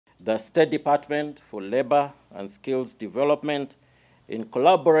the State Department for Labor and Skills Development, in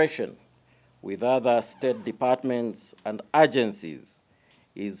collaboration with other state departments and agencies,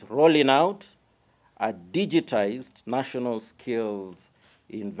 is rolling out a digitized national skills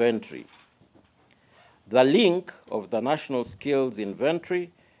inventory. The link of the National Skills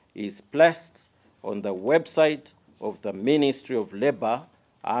Inventory is placed on the website of the Ministry of Labor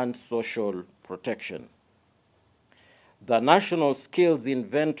and Social Protection. The National Skills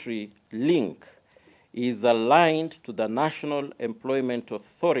Inventory link is aligned to the National Employment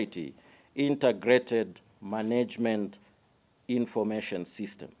Authority Integrated Management Information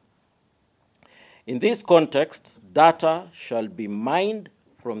System. In this context, data shall be mined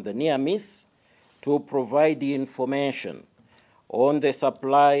from the near-miss to provide information on the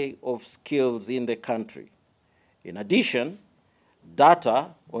supply of skills in the country. In addition,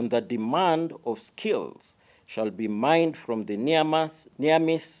 data on the demand of skills shall be mined from the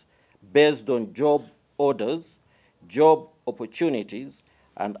near-miss based on job orders, job opportunities,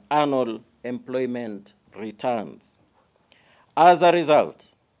 and annual employment returns. As a result,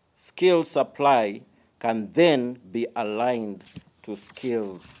 skill supply can then be aligned to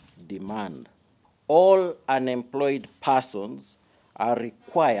skills demand. All unemployed persons are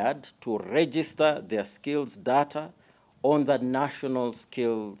required to register their skills data on the National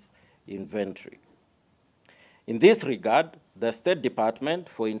Skills Inventory. In this regard, the State Department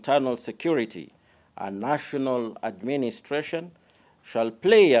for Internal Security and National Administration shall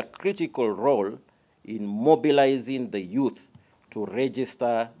play a critical role in mobilizing the youth to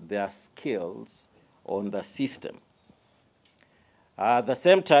register their skills on the system. At the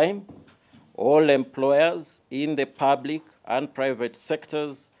same time, all employers in the public and private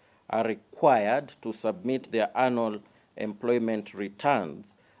sectors are required to submit their annual employment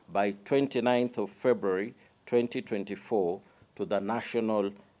returns by 29th of February 2024 to the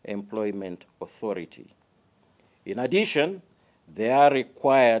National Employment Authority. In addition, they are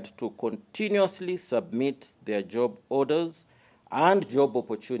required to continuously submit their job orders and job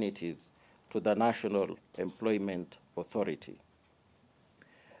opportunities to the National Employment Authority.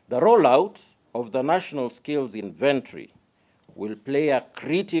 The rollout of the National Skills Inventory will play a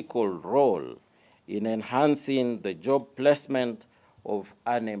critical role in enhancing the job placement of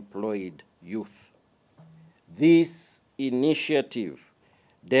unemployed youth. This initiative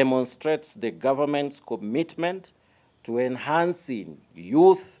demonstrates the government's commitment to enhancing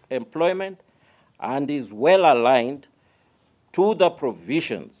youth employment and is well aligned to the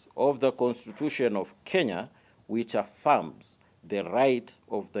provisions of the Constitution of Kenya, which affirms the right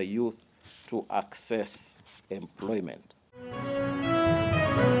of the youth to access employment.